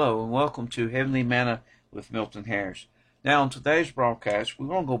Hello and welcome to Heavenly Manna with Milton Harris. Now, in today's broadcast, we're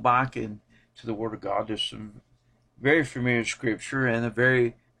going to go back into the Word of God. There's some very familiar scripture and a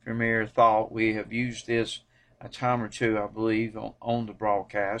very familiar thought. We have used this a time or two, I believe, on the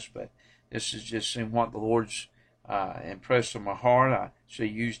broadcast, but this is just in what the Lord's impressed on my heart. I actually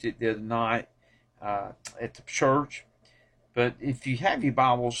used it the other night at the church. But if you have your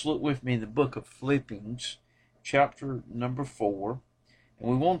Bibles, look with me in the book of Philippians, chapter number 4. And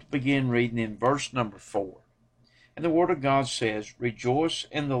we want to begin reading in verse number 4. And the Word of God says, "Rejoice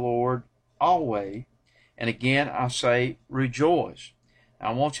in the Lord always." And again, I say, rejoice. Now,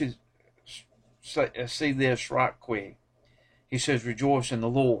 I want you to see this right quick. He says, rejoice in the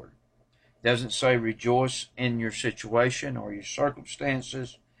Lord. It doesn't say rejoice in your situation or your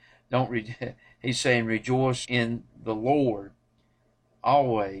circumstances. He's saying rejoice in the Lord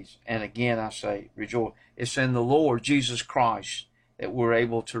always. And again, I say rejoice. It's in the Lord Jesus Christ that we're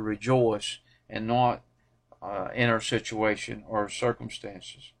able to rejoice and not in our situation or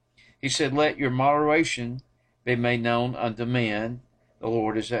circumstances. He said, let your moderation be made known unto men. The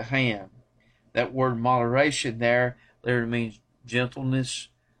Lord is at hand. That word moderation there means gentleness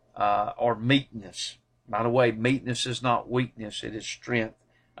or meekness. By the way, meekness is not weakness. It is strength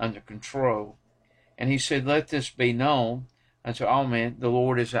under control. And he said, let this be known unto all men. The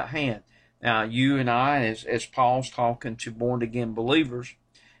Lord is at hand. Now, you and I, as Paul's talking to born-again believers,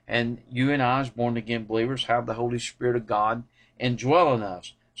 and you and I, as born-again believers, have the Holy Spirit of God indwelling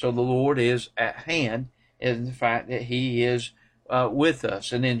us. So the Lord is at hand in the fact that He is with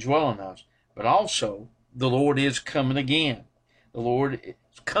us and indwelling us. But also, the Lord is coming again. The Lord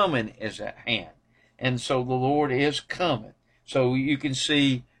coming is at hand. And so the Lord is coming. So you can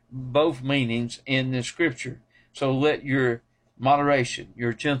see both meanings in the Scripture. So let your moderation,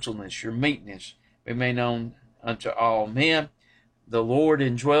 your gentleness, your meekness be made known unto all men. The Lord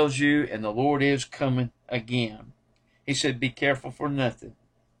indwells you, and the Lord is coming again. He said, be careful for nothing,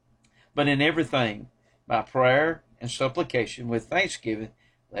 but in everything, by prayer and supplication, with thanksgiving,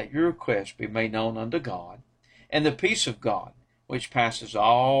 let your requests be made known unto God. And the peace of God, which passes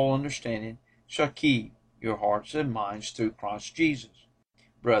all understanding, shall keep your hearts and minds through Christ Jesus.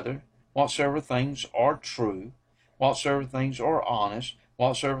 Brother, whatsoever things are true, whatsoever things are honest,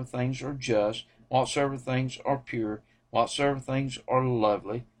 whatsoever things are just, whatsoever things are pure, whatsoever things are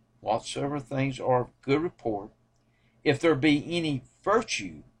lovely, whatsoever things are of good report, if there be any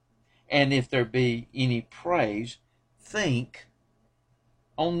virtue, and if there be any praise, think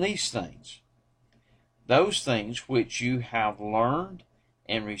on these things. Those things which you have learned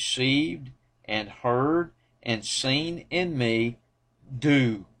and received and heard and seen in me,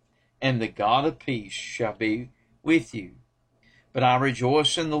 do, and the God of peace shall be with you. But I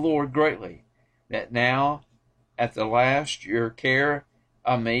rejoice in the Lord greatly, that now at the last your care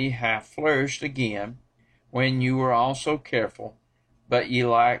of me hath flourished again, when you were also careful, but ye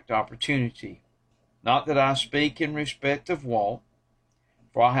lacked opportunity. Not that I speak in respect of want,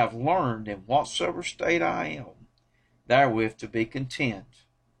 for I have learned in whatsoever state I am, therewith to be content.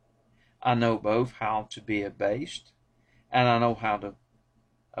 I know both how to be abased, and I know how to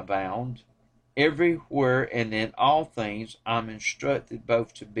abound. Everywhere and in all things I'm instructed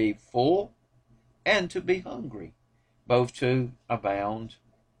both to be full and to be hungry, both to abound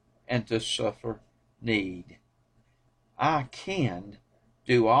and to suffer need. I can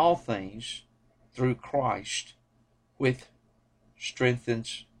do all things through Christ which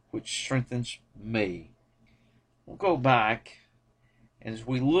strengthens me. We'll go back, and as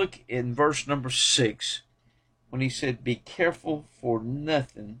we look in verse number 6, when he said, be careful for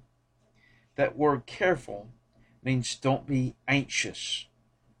nothing, that word careful means don't be anxious,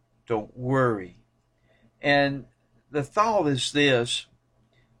 don't worry. And the thought is this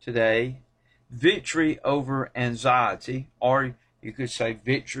today, victory over anxiety, or you could say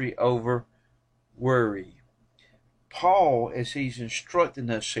victory over worry. Paul, as he's instructing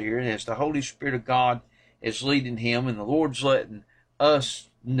us here, and as the Holy Spirit of God is leading him, and the Lord's letting us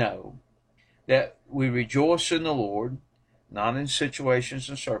know that we rejoice in the Lord, not in situations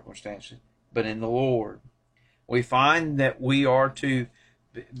and circumstances, but in the Lord. We find that we are to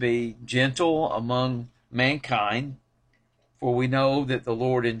be gentle among mankind, for we know that the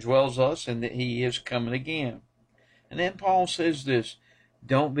Lord indwells us and that He is coming again. And then Paul says this,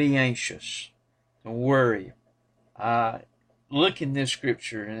 don't be anxious, don't worry. I look in this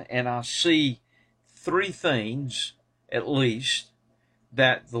scripture and I see three things, at least,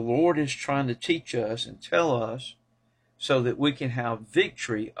 that the Lord is trying to teach us and tell us so that we can have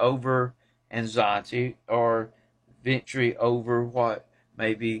victory over anxiety or victory over what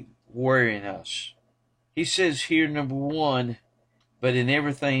may be worrying us. He says here, number one, but in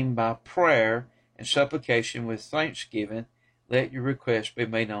everything by prayer and supplication with thanksgiving, let your requests be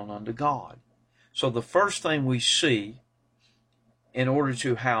made known unto God. So the first thing we see in order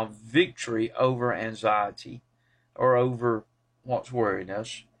to have victory over anxiety or over what's worrying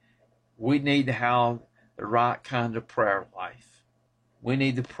us, we need to have the right kind of prayer life. We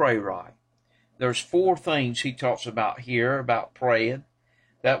need to pray right. There's 4 things he talks about here about praying.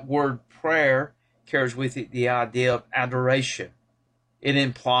 That word prayer carries with it the idea of adoration. It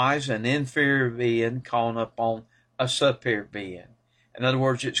implies an inferior being calling upon a superior being. In other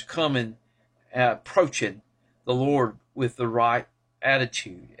words, it's approaching the Lord with the right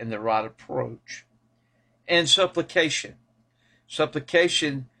attitude and the right approach. And supplication.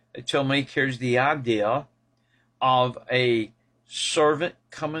 Supplication, they tell me, carries the idea of a servant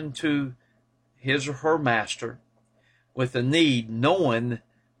coming to his or her master with a need, knowing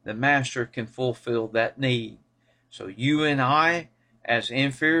the master can fulfill that need. So you and I, as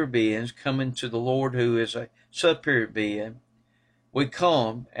inferior beings, coming to the Lord who is a superior being, we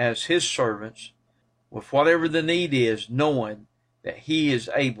come as his servants with whatever the need is, knowing that he is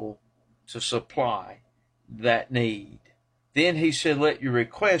able to supply that need. Then he said, let your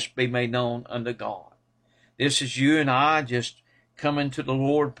requests be made known unto God. This is you and I just coming to the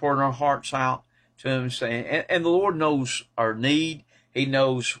Lord, pouring our hearts out to him, saying, and the Lord knows our need. He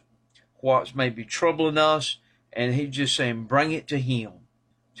knows what's maybe troubling us, and he's just saying, bring it to him.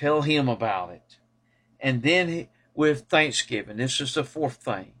 Tell him about it. And then with thanksgiving, this is the 4th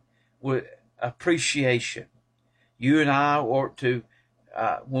thing, with appreciation. You and I ought to,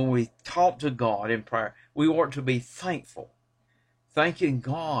 when we talk to God in prayer, we ought to be thankful. Thanking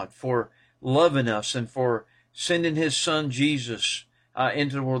God for loving us and for sending his son Jesus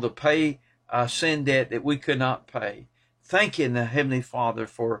into the world to pay a sin debt that we could not pay. Thanking the Heavenly Father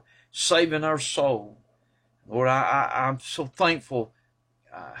for saving our soul. Lord, I'm so thankful.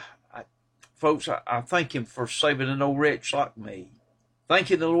 Folks, I thank him for saving an old wretch like me.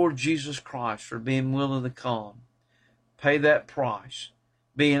 Thanking the Lord Jesus Christ for being willing to come, pay that price,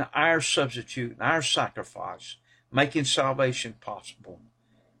 being our substitute and our sacrifice, making salvation possible,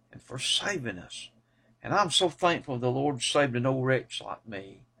 and for saving us. And I'm so thankful the Lord saved an old wretch like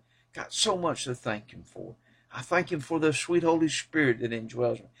me. Got so much to thank him for. I thank him for the sweet Holy Spirit that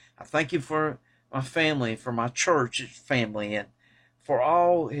indwells me. I thank him for my family, for my church family, and for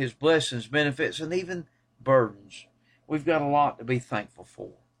all his blessings, benefits, and even burdens. We've got a lot to be thankful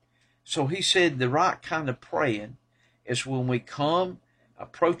for. So he said the right kind of praying is when we come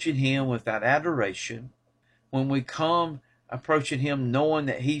approaching him with that adoration, when we come approaching him knowing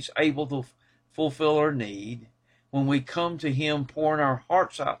that he's able to fulfill our need, when we come to him pouring our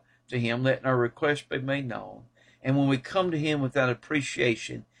hearts out to him, letting our requests be made known, and when we come to him with that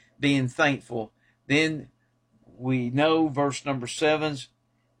appreciation, being thankful, then we know verse number 7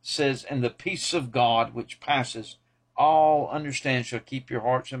 says, and the peace of God which passes all understanding shall keep your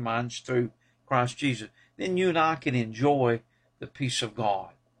hearts and minds through Christ Jesus. Then you and I can enjoy the peace of God.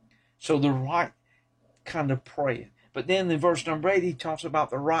 So the right kind of praying. But then in verse number 8, he talks about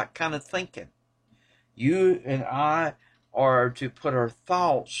the right kind of thinking. You and I are to put our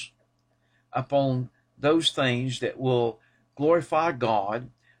thoughts upon those things that will glorify God,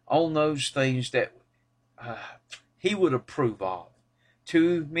 on those things that he would approve of.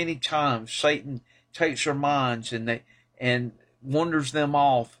 Too many times Satan takes our minds and wanders them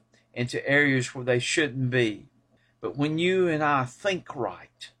off into areas where they shouldn't be. But when you and I think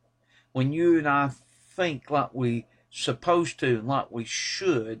right, when you and I think like we supposed to and like we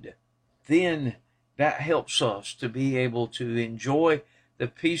should, then that helps us to be able to enjoy the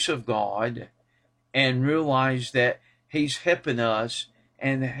peace of God and realize that he's helping us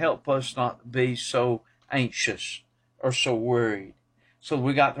and help us not be so anxious or so worried. So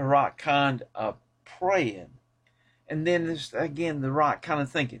we got the right kind of praying. And then this, again, the right kind of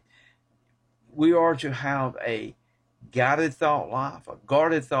thinking. We are to have a guided thought life, a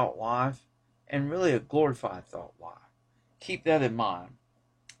guarded thought life, and really a glorified thought life. Keep that in mind.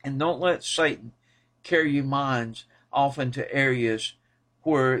 And don't let Satan carry your minds off into areas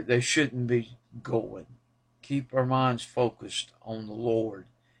where they shouldn't be going. Keep our minds focused on the Lord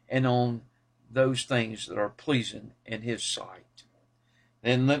and on those things that are pleasing in his sight.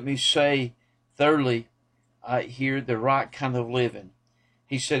 Then let me say, thirdly, here, the right kind of living.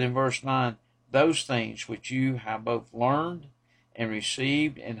 He said in verse 9, those things which you have both learned and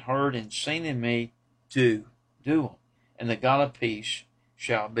received and heard and seen in me, do them. And the God of peace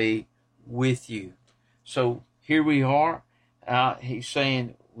shall be with you. So here we are. He's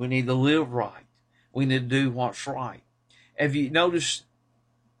saying we need to live right. We need to do what's right. Have you noticed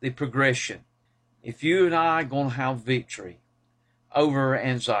the progression? If you and I are going to have victory over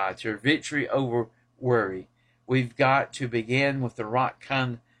anxiety or victory over worry, we've got to begin with the right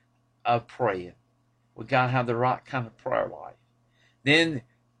kind of praying. We've got to have the right kind of prayer life. Then,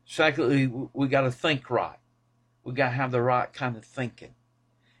 secondly, we got to think right. We've got to have the right kind of thinking.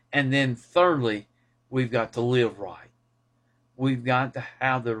 And then thirdly, we've got to live right. We've got to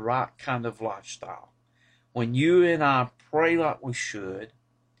have the right kind of lifestyle. When you and I pray like we should,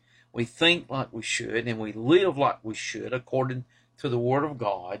 we think like we should, and we live like we should according to the Word of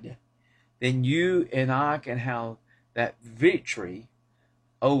God, then you and I can have that victory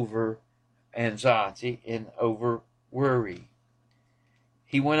over anxiety and over worry.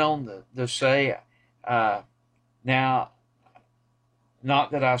 He went on to say, now,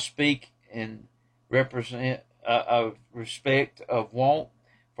 not that I speak in of respect of want,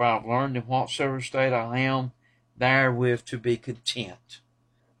 for I've learned in whatsoever state I am, therewith to be content.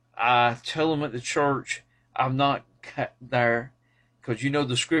 I tell them at the church, I'm not there, because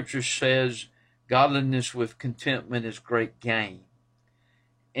the scripture says, godliness with contentment is great gain.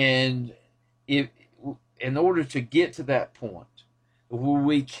 And in order to get to that point, where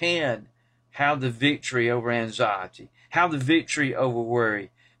we can have the victory over anxiety, have the victory over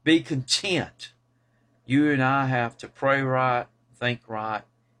worry, be content, you and I have to pray right, think right,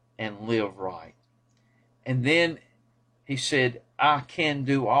 and live right. And then he said, I can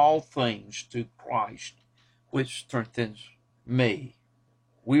do all things through Christ, which strengthens me.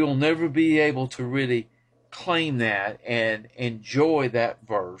 We will never be able to really claim that and enjoy that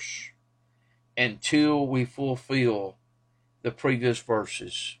verse until we fulfill the previous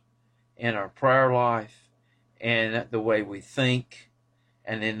verses in our prayer life and the way we think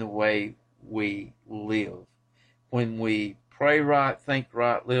and in the way we live. When we pray right, think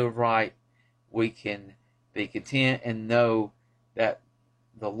right, live right, we can be content and know that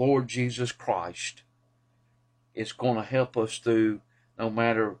the Lord Jesus Christ is going to help us through no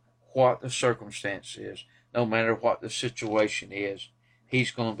matter what the circumstance is, no matter what the situation is. He's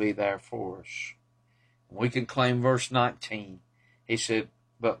going to be there for us. We can claim verse 19. He said,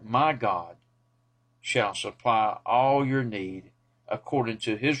 but my God shall supply all your need according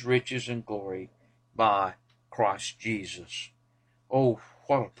to his riches and glory by Christ Jesus. Oh,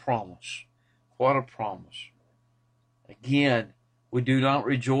 what a promise. What a promise. Again, we do not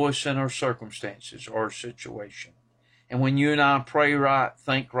rejoice in our circumstances or our situation. And when you and I pray right,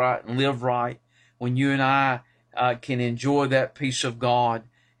 think right, and live right, when you and I can enjoy that peace of God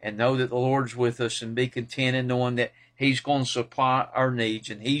and know that the Lord's with us and be content in knowing that he's going to supply our needs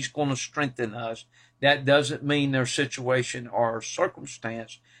and he's going to strengthen us, that doesn't mean their situation or our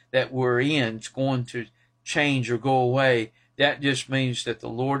circumstance that we're in is going to change or go away. That just means that the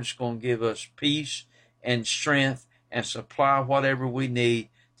Lord's going to give us peace and strength and supply whatever we need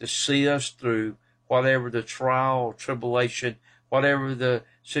to see us through whatever the trial or tribulation, whatever the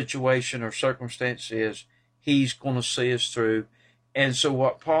situation or circumstance is. He's going to see us through. And so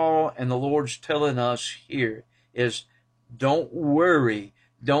what Paul and the Lord's telling us here is, don't worry,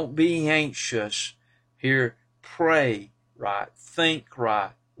 don't be anxious. Here, pray right, think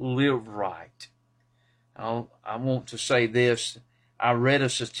right, live right. I want to say this. I read a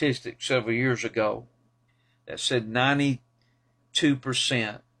statistic several years ago that said 92%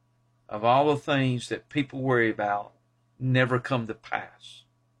 of all the things that people worry about never come to pass.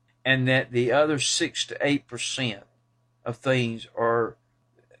 And that the other 6 to 8% of things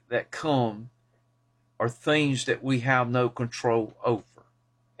that come are things that we have no control over.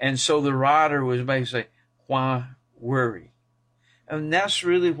 And so the writer was basically saying, why worry? And that's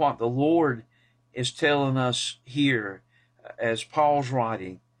really what the Lord is telling us here as Paul's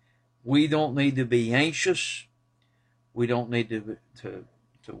writing. We don't need to be anxious. We don't need to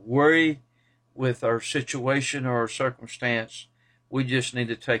worry with our situation or our circumstance. We just need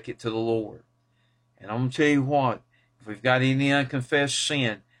to take it to the Lord. And I'm going to tell you what, if we've got any unconfessed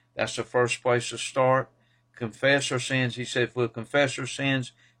sin, that's the first place to start. Confess our sins. He said, if we'll confess our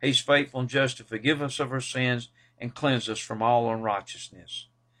sins, he's faithful and just to forgive us of our sins and cleanse us from all unrighteousness.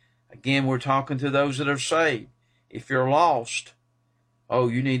 Again, we're talking to those that are saved. If you're lost,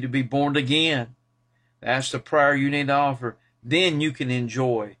 you need to be born again. That's the prayer you need to offer. Then you can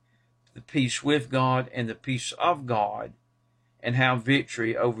enjoy the peace with God and the peace of God and have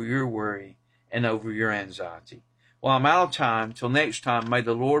victory over your worry and over your anxiety. Well, I'm out of time. Till next time, may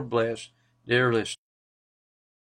the Lord bless, dear listeners.